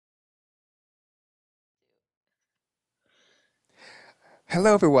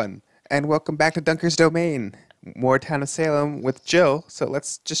Hello, everyone, and welcome back to Dunker's Domain, more town of Salem with Jill. So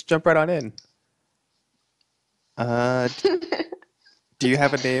let's just jump right on in. Do you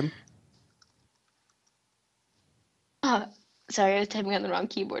have a name? Uh, sorry, I was typing on the wrong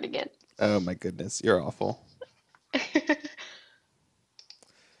keyboard again. Oh my goodness, you're awful.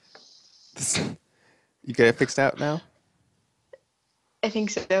 This, you get it fixed out now? I think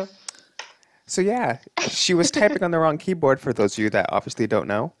so. So yeah, she was typing on the wrong keyboard. For those of you that obviously don't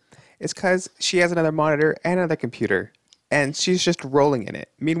know, it's because she has another monitor and another computer, and she's just rolling in it.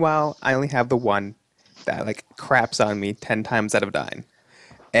 Meanwhile, I only have the one that like craps on me 10 times out of 9,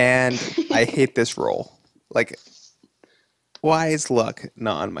 and I hate this roll. Like, why is luck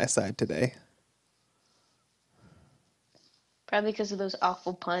not on my side today? Probably because of those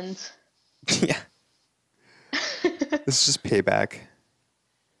awful puns. Yeah, this is just payback.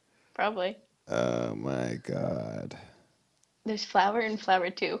 Probably. Oh my god. There's flower and flower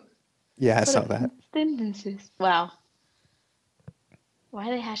too. Yeah, I What saw a that. coincidences. Wow. Why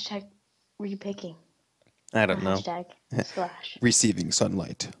are they hashtag repicking? I Or don't know. hashtag slash. Receiving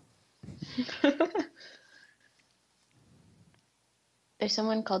sunlight. There's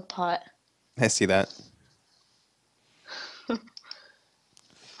someone called Pot. I see that.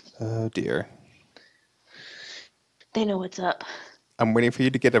 Oh dear. They know what's up. I'm waiting for you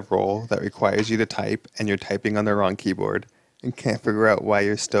to get a role that requires you to type and you're typing on the wrong keyboard and can't figure out why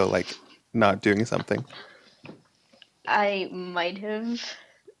you're still like not doing something. I might have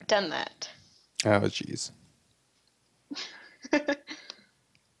done that. Oh jeez.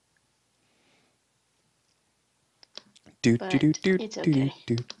 Do do do But do it's do okay.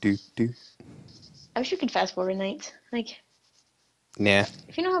 do do do. I wish you could fast forward nights. Like, Nah.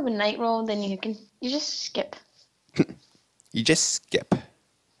 if you don't have a night roll, then you just skip. You just skip.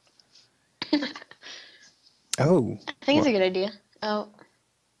 Oh. I think it's Well, a good idea. Oh,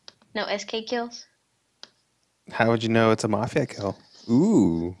 no SK kills? how would you know it's a mafia kill?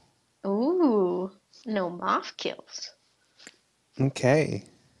 Ooh. Ooh, no moth kills. Okay.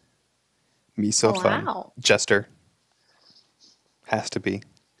 Me so Oh, fun. wow. Jester. Has to be.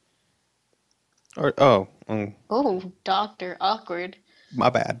 Or oh, Oh, Doctor Awkward. my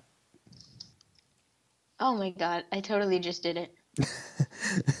bad. Oh my god, I totally just did it.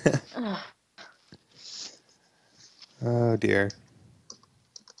 Ugh. Oh dear.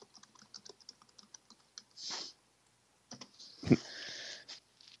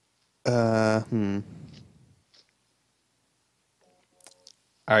 Hmm.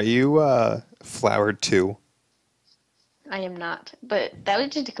 Are you flowered too? I am not. But that was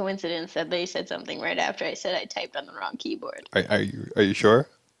just a coincidence that they said something right after I said I typed on the wrong keyboard. Are you sure?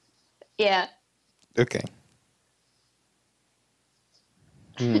 Yeah. Okay.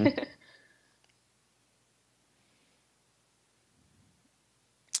 Hmm.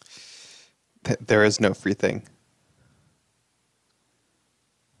 There is no free thing.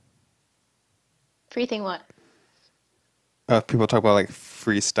 Free thing what? People talk about like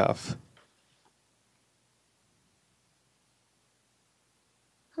free stuff.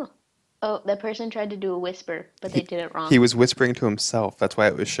 Huh. Oh, that person tried to do a whisper, but they He did it he wrong. was whispering to himself. That's why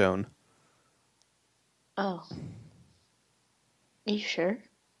it was shown. Oh. Are you sure?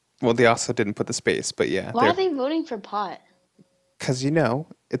 Well, they also didn't put the space, but yeah, Why are they're they voting for pot? because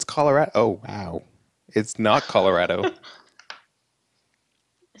it's Colorado. Oh wow, it's not Colorado.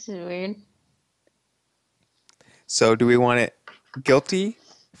 This is weird. So do we want it guilty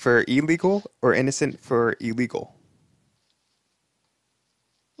for illegal or innocent for illegal?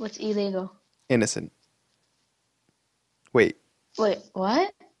 What's illegal? Innocent. Wait, Wait,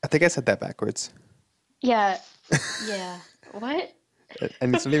 what? I think I said that backwards. Yeah, yeah. What?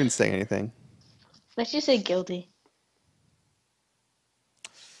 And it's not even saying anything. Let's just say guilty.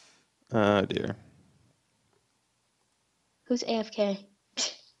 Oh dear. Who's AFK?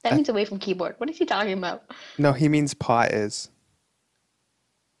 That I, means away from keyboard. What is he talking about? no, he means pot is.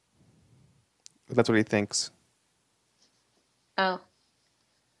 That's what he thinks. Oh.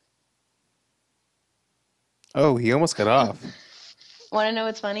 Oh, he almost got off. Want to know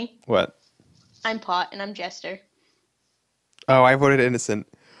what's funny? What? I'm Pot and I'm Jester. Oh, I voted innocent.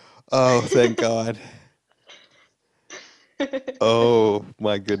 Oh, thank God. Oh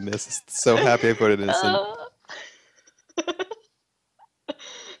my goodness. So happy I voted innocent. Oh,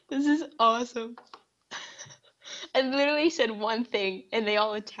 this is awesome. I literally said one thing and they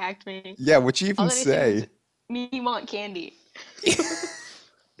all attacked me. Yeah, what'd you All even that I said was, say? me want candy.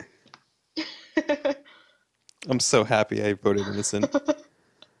 I'm so happy I voted innocent.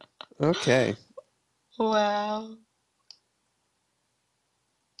 Okay. Wow.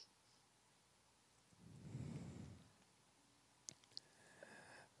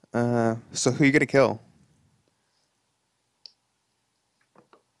 So who you gonna kill?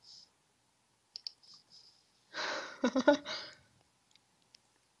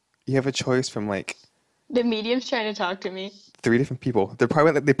 You have a choice from like The medium's trying to talk to me. 3 different people. They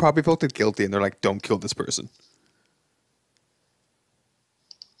probably voted guilty, and they're like, "Don't kill this person."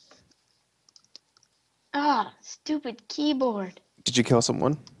 Ah, stupid keyboard. Did you kill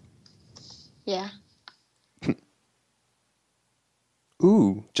someone? Yeah.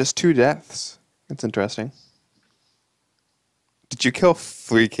 Ooh, just 2 deaths. That's interesting. Did you kill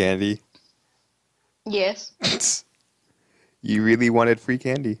free candy? Yes. You really wanted free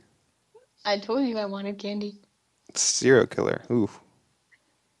candy. I told you I wanted candy. Serial killer. Ooh.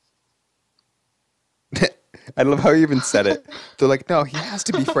 I love how you even said it. They're like, no, he has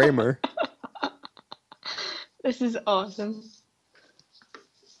to be Framer. This is awesome.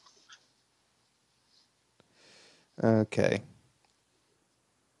 Okay.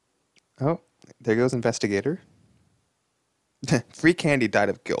 Oh, there goes investigator. Free candy died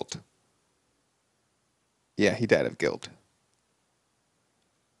of guilt. Yeah, he died of guilt.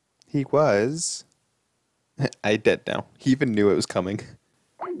 He was. I dead now. He even knew it was coming.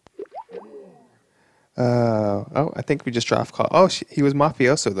 Oh, I think we just dropped call. Oh, he was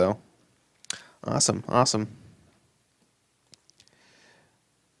mafioso though. Awesome, awesome.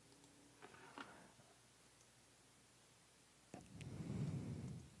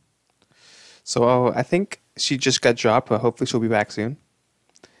 So I think she just got dropped, but hopefully she'll be back soon.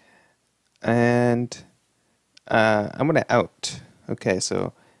 And I'm gonna out. Okay,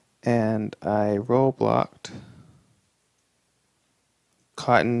 so and I roll blocked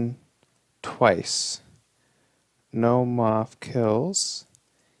Cotton twice. No moth kills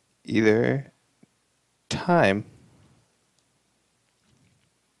either time.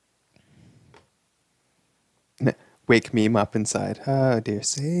 Wake meme up inside. Oh dear,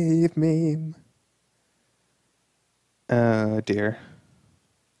 save meme. Oh dear.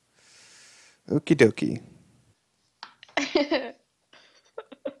 Okie dokie.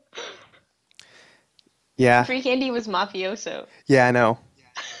 Yeah. Free candy was mafioso. Yeah, I know.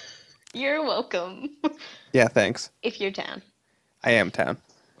 You're welcome. Yeah, thanks. If you're down. I am town.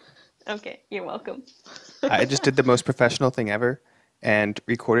 Okay, you're welcome. I just did the most professional thing ever and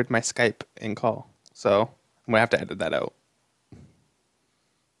recorded my Skype in call. So I'm gonna have to edit that out.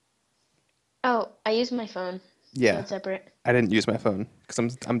 Oh, I used my phone. Yeah. That's separate. I didn't use my phone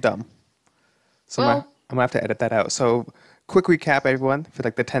because I'm dumb. So Well, I'm gonna have to edit that out. So quick recap, everyone, for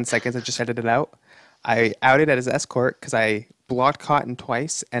like the 10 seconds I just edited it out. I outed as escort because I blocked Cotton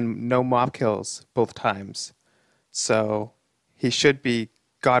twice and no mob kills both times. So he should be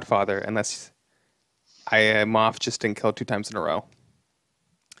Godfather unless Moff just didn't kill 2 times in a row.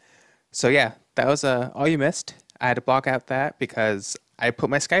 So yeah, that was all you missed. I had to block out that because I put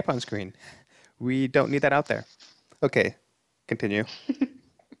my Skype on screen. We don't need that out there. Okay, continue.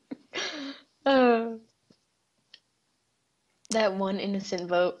 uh, that one innocent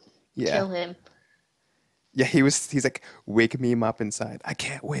vote. Yeah. Kill him. Yeah, he's like, wake me up inside. I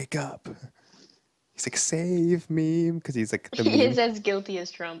can't wake up. He's like, save me, because he's like the He meme. is as guilty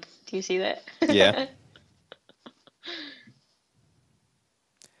as Trump. Do you see that? Yeah.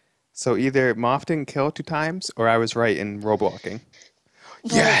 So either Moff didn't kill 2 times, or I was right in roleblocking.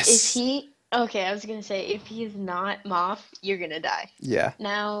 But Yes. if he, okay, I was gonna say if he is not Moff, you're gonna die. Yeah.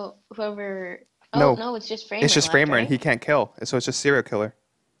 Now whoever. No. Oh no, it's just Framer. It's just left, Framer, right? and he can't kill, so it's just serial killer.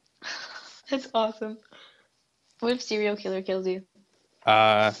 That's awesome. What if serial killer kills you?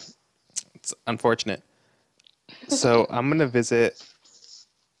 It's unfortunate. So I'm gonna visit.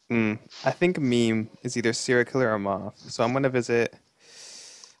 I think meme is either serial killer or Moff. So I'm gonna visit.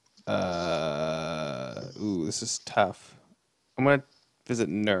 Ooh, this is tough. I'm gonna visit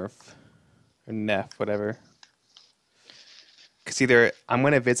Nerf or Neff, whatever. Because either I'm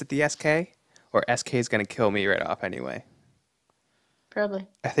gonna visit the SK or SK is gonna kill me right off anyway. Probably.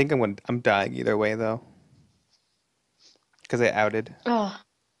 I think I'm dying either way though. Because I outed. Oh,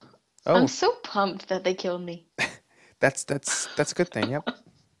 Oh, I'm so pumped that they killed me. that's a good thing. Yep,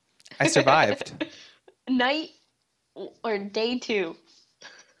 I survived. Night or day 2.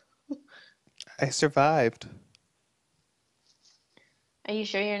 I survived. Are you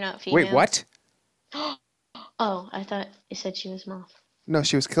sure you're not female? Wait, what? Oh, I thought you said she was Moff. No,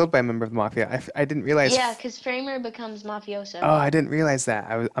 she was killed by a member of the Mafia. I didn't realize. Yeah, because Framer becomes mafioso. Oh, I didn't realize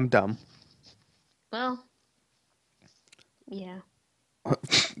that. I'm dumb. Well, yeah.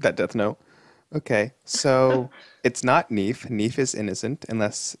 That death note. Okay, so it's not Neef. Neef is innocent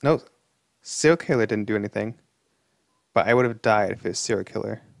unless no, serial killer didn't do anything. But I would have died if it was serial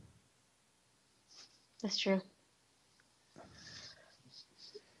killer. That's true.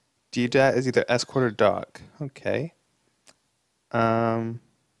 Deodat is either escort or doc. Okay. Um.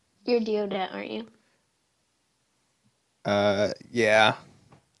 You're Deodat, aren't you? Yeah.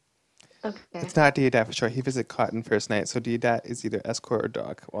 Okay. It's not Deodat for sure. He visited Cotton first night, so Deodat is either escort or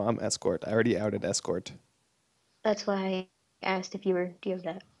doc. Well, I'm escort. I already outed escort. That's why I asked if you were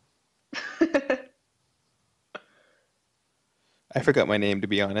Deodat. I forgot my name, to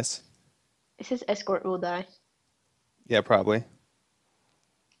be honest. It says escort will die. Yeah, probably.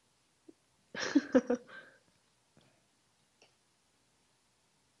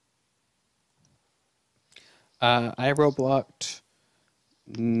 I roblocked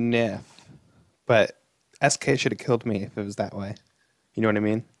Nif, but SK should have killed me if it was that way. You know what I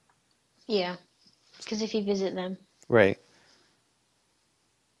mean? Yeah, because if you visit them, Right.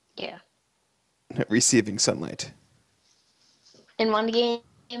 yeah. Receiving sunlight. In one game,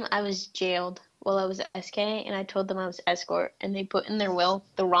 I was jailed while I was SK, and I told them I was escort, and they put in their will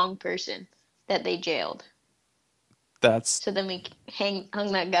the wrong person that they jailed. That's So then we hung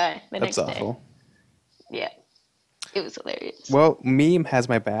that guy the that's next day. awful. Yeah, it was hilarious. Well, Meme has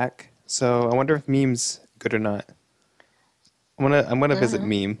my back, so I wonder if Meme's good or not. I'm gonna visit Uh-huh.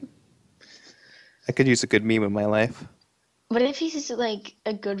 Meme. I could use a good meme in my life. But if he's like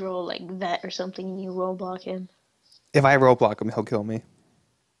a good role like vet or something, and you roadblock him, If I roblock him, he'll kill me.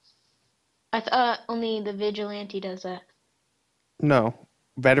 I thought only the vigilante does that. No.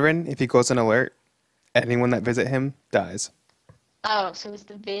 Veteran, if he goes on alert, anyone that visit him dies. Oh, so it's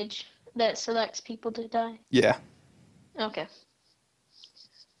the Vig that selects people to die? Yeah. Okay.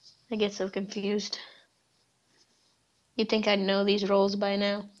 I get so confused. You'd think I'd know these roles by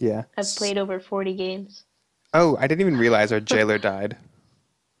now. Yeah. I've played over 40 games. Oh, I didn't even realize our jailer died.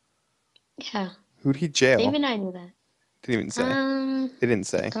 Yeah, Who'd he jail? even I knew that. Didn't even say. They didn't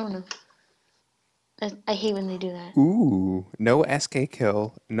say. I don't know. I hate when they do that. Ooh, no SK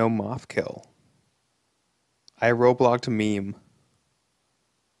kill, no Moth kill. I roblocked Meme.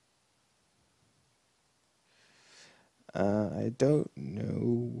 I don't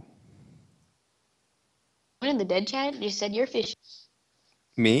know. One in the dead chat just said you're fishy.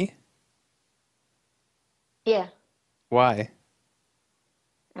 Me? Yeah, Why?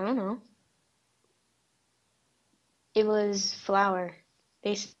 I don't know. It was Flower.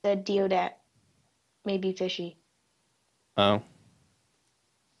 They said Deodat may be fishy. Oh.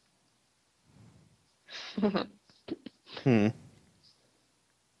 Hmm.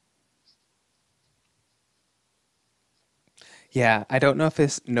 Yeah, I don't know if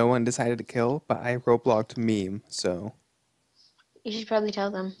it's no one decided to kill, but I roblocked Meme, so You should probably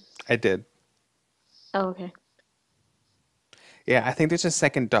tell them. I did. Oh, okay. Yeah, I think there's a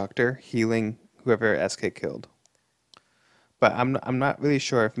second doctor healing whoever SK killed. But I'm not really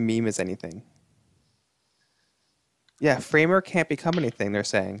sure if Meme is anything. Yeah, Framer can't become anything, they're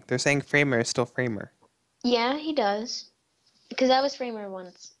saying. They're saying Framer is still Framer. Yeah, he does. Because I was Framer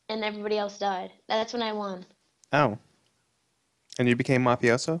once, and everybody else died. That's when I won. Oh. And you became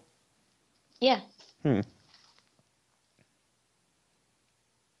Mafioso? Yeah. Hmm.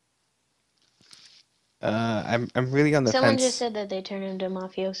 I'm really on the Someone fence. just said that they turned into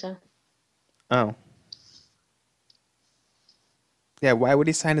Mafioso. Oh. Yeah, why would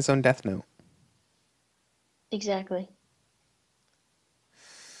he sign his own death note? Exactly.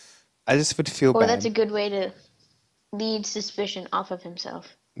 I just would feel Or bad. that's a good way to lead suspicion off of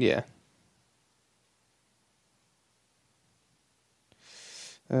himself. Yeah.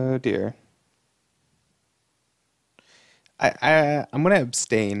 Oh dear. I'm gonna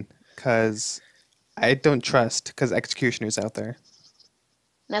abstain because I don't trust because executioner's out there.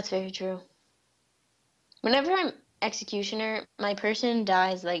 That's very true. Whenever I'm executioner, my person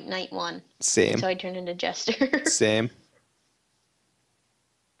dies like night one. Same. So I turn into Jester. Same.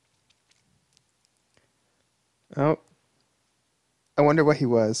 Oh. I wonder what he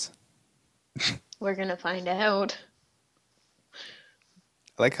was. We're gonna find out.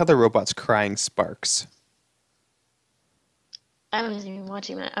 I like how the robot's crying sparks. I wasn't even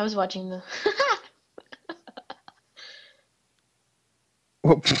watching that. I was watching the.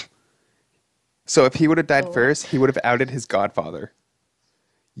 Well, so if he would have died Oh. first, he would have outed his godfather.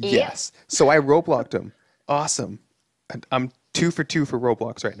 Yep. Yes. So I Robloxed him. Awesome. I'm 2 for 2 for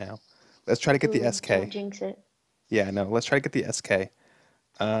Roblox right now. Let's try to get the Ooh, SK. don't jinx it. Yeah, no. Let's try to get the SK.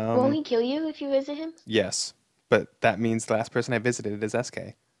 Won't he kill you if you visit him? Yes, but that means the last person I visited is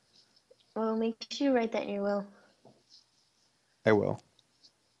SK. Well, make sure you write that in your will. I will.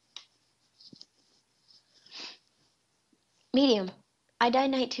 Medium. I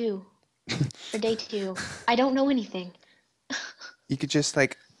died night 2. Or day 2. I don't know anything. You could just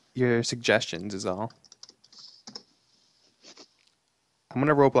like your suggestions is all. I'm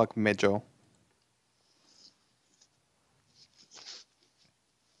gonna Roblox Mitchell.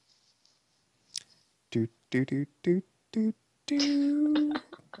 Do do do do do do.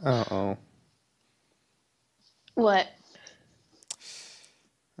 Uh-oh. What?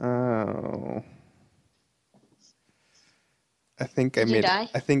 Oh. Did you die?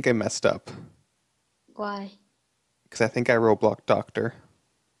 I think I messed up. Why? Because I think I Roblox Doctor.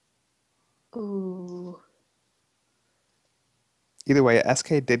 Ooh. Either way,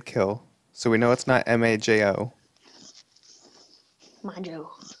 SK did kill, so we know it's not MAJO.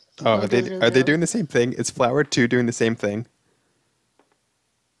 Majo. Oh, are they Mojo. doing the same thing? Is Flower 2 doing the same thing?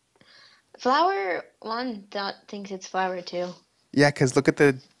 Flower 1 thinks it's Flower 2. Yeah, because look at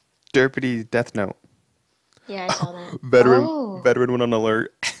the derpity death note. Yeah, I saw that. Veteran went on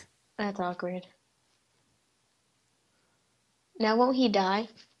alert. That's awkward. Now won't he die?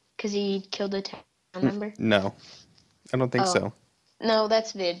 Because he killed a town member? No, I don't think so. No,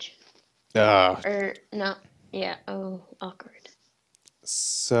 that's Vidge. Ah. Or, no. Yeah, awkward.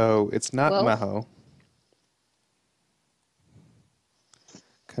 So, it's not Well, Maho.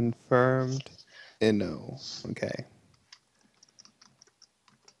 Confirmed. No. Okay.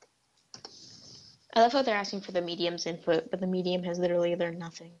 I love how they're asking for the medium's input, but the medium has literally learned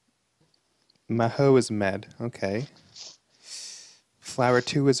nothing. Maho is med. Okay. Flower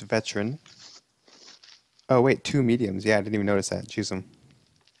 2 is veteran. Oh, wait, 2 mediums. Yeah, I didn't even notice that. Choose them.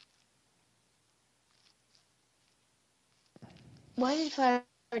 Why did Flower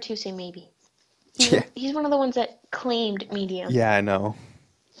 2 say maybe? Yeah. He's one of the ones that claimed medium. Yeah, I know.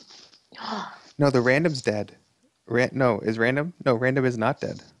 No, the random's dead. No, is random? No, random is not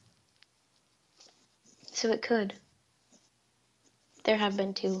dead. So it could. There have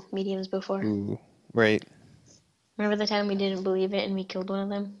been 2 mediums before. Ooh, right. Remember the time we didn't believe it and we killed one of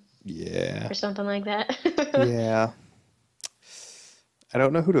them? Yeah. Or something like that? Yeah. I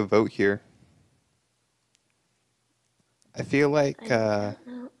don't know who to vote here. I feel like Well,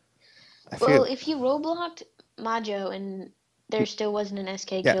 if you Robloxed Majo and there still wasn't an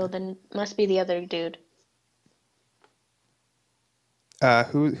SK kill, then must be the other dude.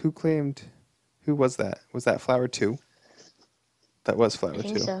 Who claimed? Who was that? Was that Flower 2? That was Flower 2. I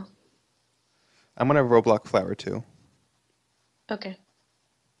think so. I'm gonna Roblox Flower 2. Okay.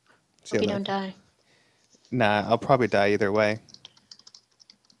 Hope you don't die. Nah, I'll probably die either way.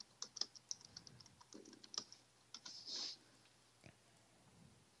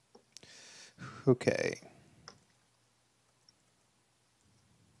 Okay.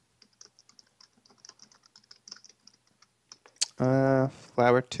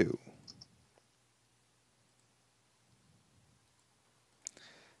 Flower 2.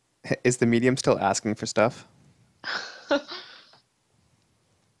 Is the medium still asking for stuff?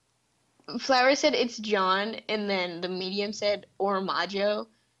 Flower said it's John, and then the medium said, or Majo.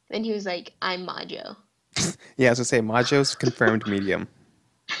 Then he was like, I'm Majo. Yeah, I was gonna say, Majo's confirmed medium.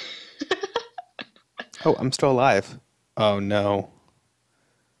 Oh, I'm still alive. Oh, no.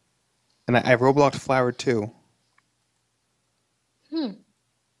 And I Robloxed Flower 2.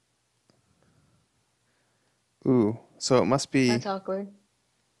 Ooh, so it must be... That's awkward.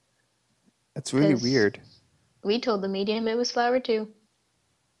 It's really weird. We told the medium it was Flower 2.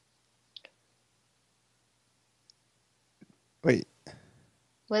 Wait.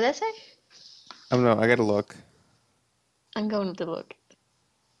 What did that say? Oh, no, I gotta look. I'm going to look.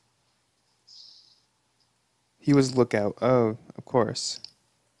 He was Lookout. Oh, of course.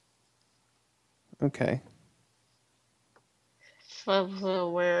 Okay.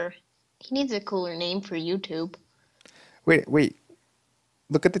 Where? He needs a cooler name for YouTube. Wait.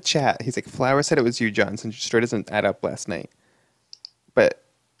 Look at the chat. He's like, Flower said it was you, John, since your story doesn't add up last night. But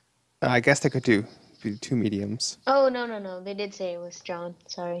I guess they could do 2 mediums. Oh, no. They did say it was John.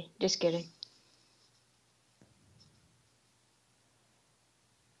 Sorry. Just kidding.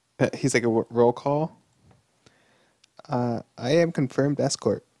 He's like a roll call. I am confirmed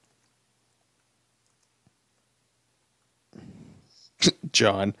escort.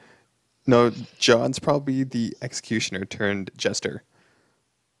 John. No, John's probably the executioner turned jester.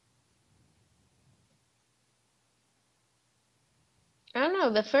 I don't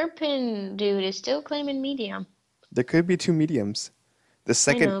know. The Furpin dude is still claiming medium. There could be 2 mediums. The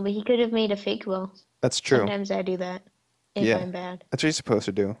second... I know, but he could have made a fake will. That's true. Sometimes I do that if I'm bad. That's what you're supposed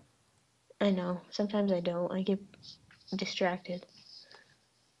to do. I know. Sometimes I don't. I get distracted.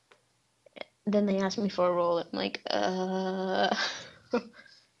 Then they ask me for a roll. I'm like, I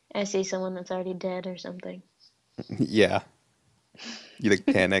see someone that's already dead or something. Yeah. You like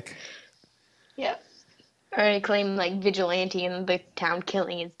panic. Yep. Or I claim like vigilante and the town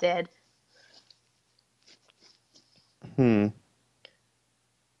killing is dead.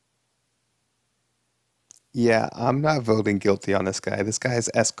 Yeah, I'm not voting guilty on this guy. This guy's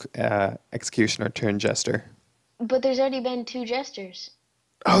executioner turned jester. But there's already been two jesters.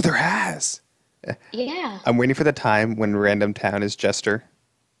 Oh, there has. Yeah. I'm waiting for the time when random town is jester.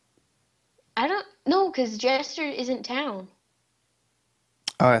 I don't know, because jester isn't town.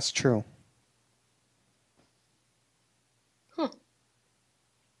 Oh, that's true. Huh.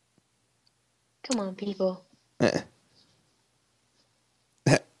 Come on, people. Eh.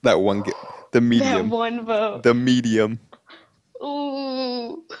 That one, the That medium, one vote. the medium,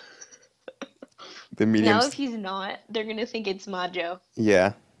 Ooh. the Now medium's. if he's not, they're gonna think it's Majo.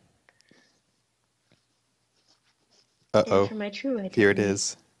 Yeah. And Uh-oh. for my true Here it identity.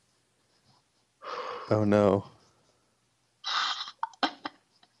 is. Oh no.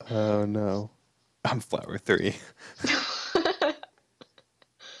 Oh no. I'm flower 3.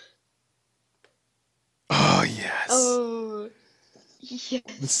 Oh yes. Oh, This is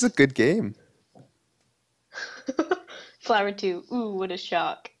yes. a good game. Flower 2. Ooh, what a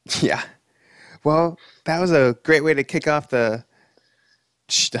shock. Yeah. Well, that was a great way to kick off I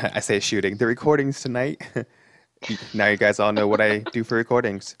say shooting, the recordings tonight. Now you guys all know what I do for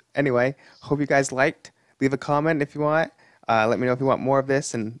recordings. Anyway, hope you guys liked. Leave a comment if you want. Let me know if you want more of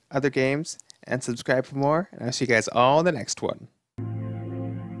this and other games. And subscribe for more. And I'll see you guys all in the next one.